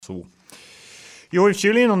So, you're with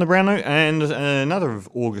Julian on the Brown Note, and another of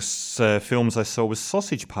August's films I saw was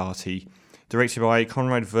Sausage Party, directed by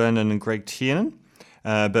Conrad Vernon and Greg Tiernan,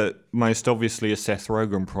 but most obviously a Seth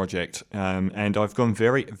Rogen project. And I've gone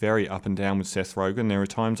very, very up and down with Seth Rogen. There are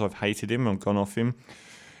times I've hated him, I've gone off him,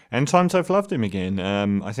 and times I've loved him again.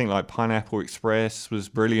 I think like Pineapple Express was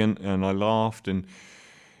brilliant, and I laughed, and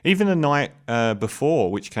even The Night Before,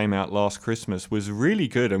 which came out last Christmas, was really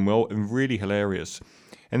good and really hilarious.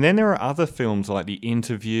 And then there are other films like The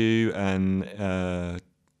Interview and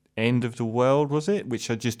End of the World, was it? Which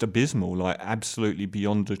are just abysmal, like absolutely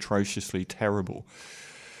beyond atrociously terrible.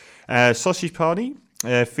 Sausage Party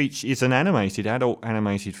is an adult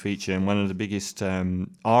animated feature and one of the biggest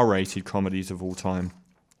R-rated comedies of all time.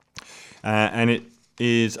 And it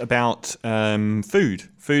is about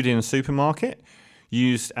food in a supermarket,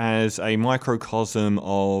 used as a microcosm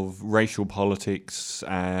of racial politics.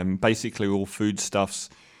 Basically, all foodstuffs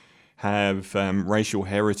have racial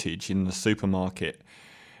heritage in the supermarket.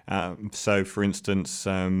 So, for instance,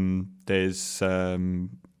 there's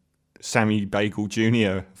Sammy Bagel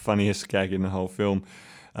Jr., funniest gag in the whole film,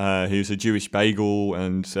 who's a Jewish bagel,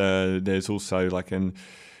 and there's also like I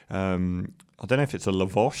don't know if it's a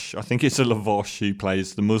Lavosh. I think it's a Lavosh who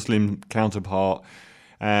plays the Muslim counterpart.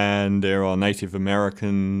 And there are Native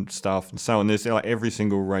American stuff and so on. There's like every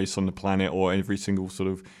single race on the planet or every single sort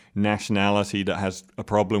of nationality that has a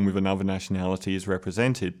problem with another nationality is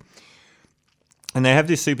represented. And they have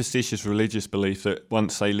this superstitious religious belief that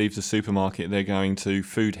once they leave the supermarket, they're going to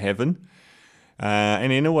food heaven.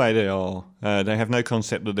 And in a way they are. They have no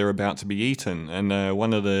concept that they're about to be eaten. And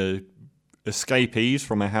one of the escapees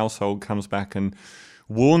from a household comes back and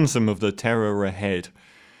warns them of the terror ahead.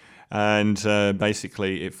 And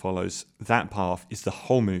basically it follows that path is the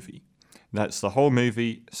whole movie. That's the whole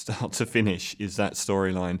movie, start to finish, is that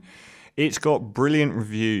storyline. It's got brilliant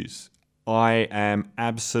reviews. I am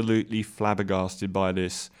absolutely flabbergasted by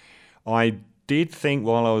this. I did think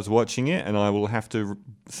while I was watching it, and I will have to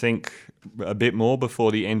think a bit more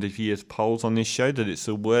before the end of year's polls on this show, that it's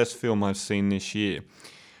the worst film I've seen this year.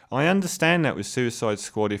 I understand that with Suicide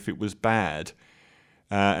Squad if it was bad,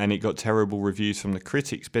 and it got terrible reviews from the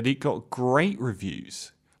critics, but it got great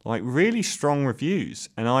reviews, like really strong reviews,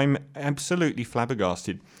 and I'm absolutely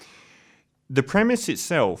flabbergasted. The premise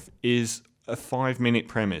itself is a 5-minute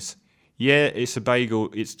premise. Yeah, it's a bagel,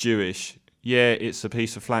 it's Jewish. Yeah, it's a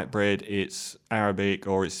piece of flatbread, it's Arabic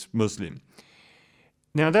or it's Muslim.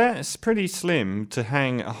 Now that's pretty slim to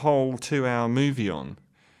hang a whole 2-hour movie on.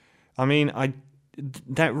 I mean,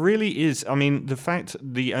 that really is, the fact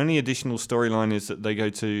the only additional storyline is that they go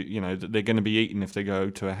to, that they're going to be eaten if they go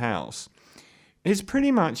to a house, is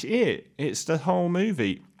pretty much it. It's the whole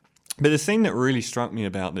movie. But the thing that really struck me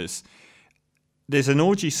about this, there's an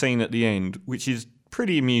orgy scene at the end, which is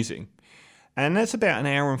pretty amusing. And that's about an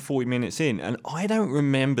hour and 40 minutes in. And I don't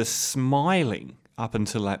remember smiling up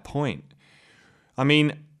until that point. I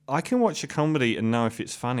mean, I can watch a comedy and know if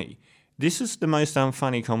it's funny. This is the most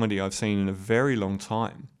unfunny comedy I've seen in a very long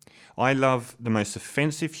time. I love the most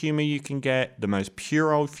offensive humour you can get, the most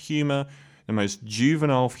puerile humour, the most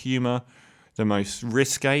juvenile humour, the most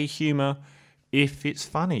risque humour, if it's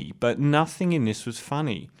funny. But nothing in this was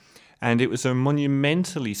funny. And it was a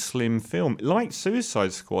monumentally slim film. Like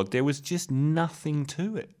Suicide Squad, there was just nothing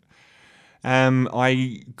to it.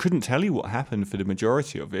 I couldn't tell you what happened for the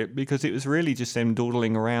majority of it because it was really just them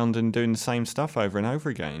dawdling around and doing the same stuff over and over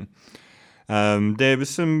again. There was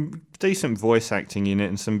some decent voice acting in it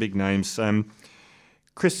and some big names.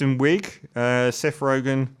 Kristen Wiig, Seth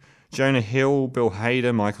Rogen, Jonah Hill, Bill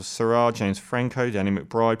Hader, Michael Cera, James Franco, Danny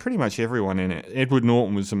McBride, pretty much everyone in it. Edward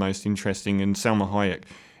Norton was the most interesting, and Salma Hayek.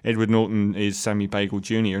 Edward Norton is Sammy Bagel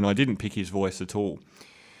Jr., and I didn't pick his voice at all.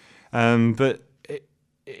 But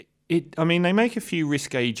they make a few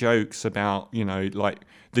risque jokes about, like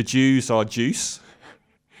the Jews are juice.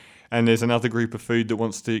 And there's another group of food that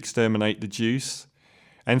wants to exterminate the juice.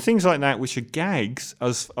 And things like that, which are gags,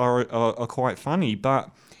 are quite funny. But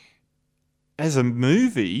as a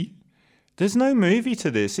movie, there's no movie to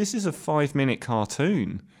this. This is a 5-minute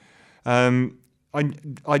cartoon. I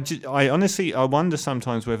honestly wonder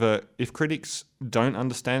sometimes whether if critics don't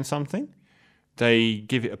understand something, they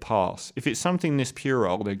give it a pass. If it's something this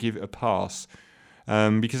puerile, they give it a pass.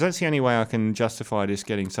 Because that's the only way I can justify this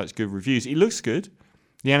getting such good reviews. It looks good.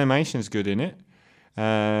 The animation's good in it.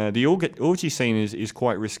 The orgy scene is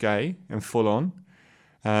quite risque and full on.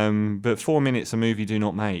 But 4 minutes a movie do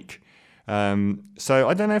not make. So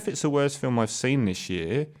I don't know if it's the worst film I've seen this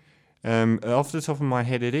year. Off the top of my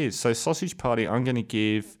head, it is. So Sausage Party, I'm going to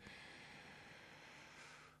give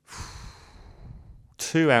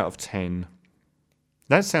 2 out of 10.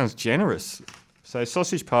 That sounds generous. So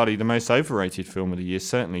Sausage Party, the most overrated film of the year,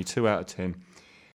 certainly 2 out of 10.